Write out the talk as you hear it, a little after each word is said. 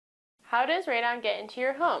How does radon get into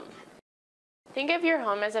your home? Think of your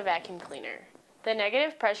home as a vacuum cleaner. The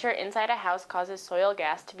negative pressure inside a house causes soil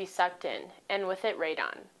gas to be sucked in, and with it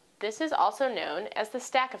radon. This is also known as the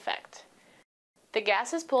stack effect. The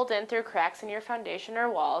gas is pulled in through cracks in your foundation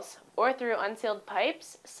or walls, or through unsealed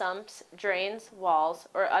pipes, sumps, drains, walls,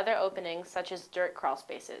 or other openings such as dirt crawl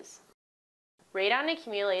spaces. Radon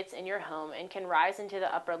accumulates in your home and can rise into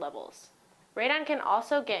the upper levels. Radon can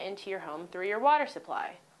also get into your home through your water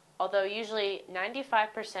supply, although usually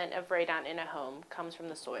 95% of radon in a home comes from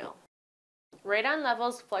the soil. Radon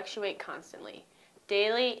levels fluctuate constantly,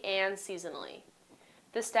 daily and seasonally.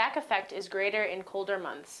 The stack effect is greater in colder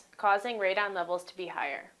months, causing radon levels to be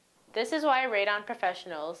higher. This is why radon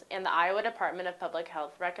professionals and the Iowa Department of Public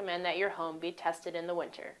Health recommend that your home be tested in the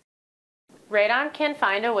winter. Radon can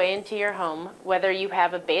find a way into your home whether you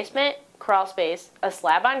have a basement, crawl space, a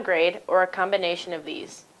slab on grade, or a combination of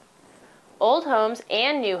these. Old homes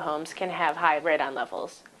and new homes can have high radon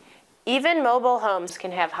levels. Even mobile homes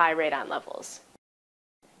can have high radon levels.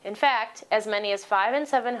 In fact, as many as 5 in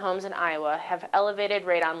 7 homes in Iowa have elevated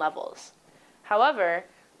radon levels. However,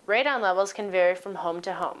 radon levels can vary from home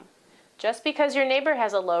to home. Just because your neighbor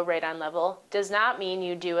has a low radon level does not mean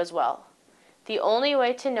you do as well. The only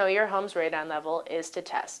way to know your home's radon level is to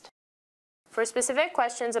test. For specific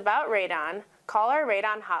questions about radon, call our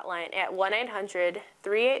radon hotline at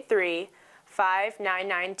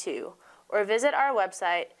 1-800-383-5992 or visit our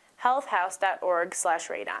website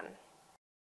healthhouse.org/radon.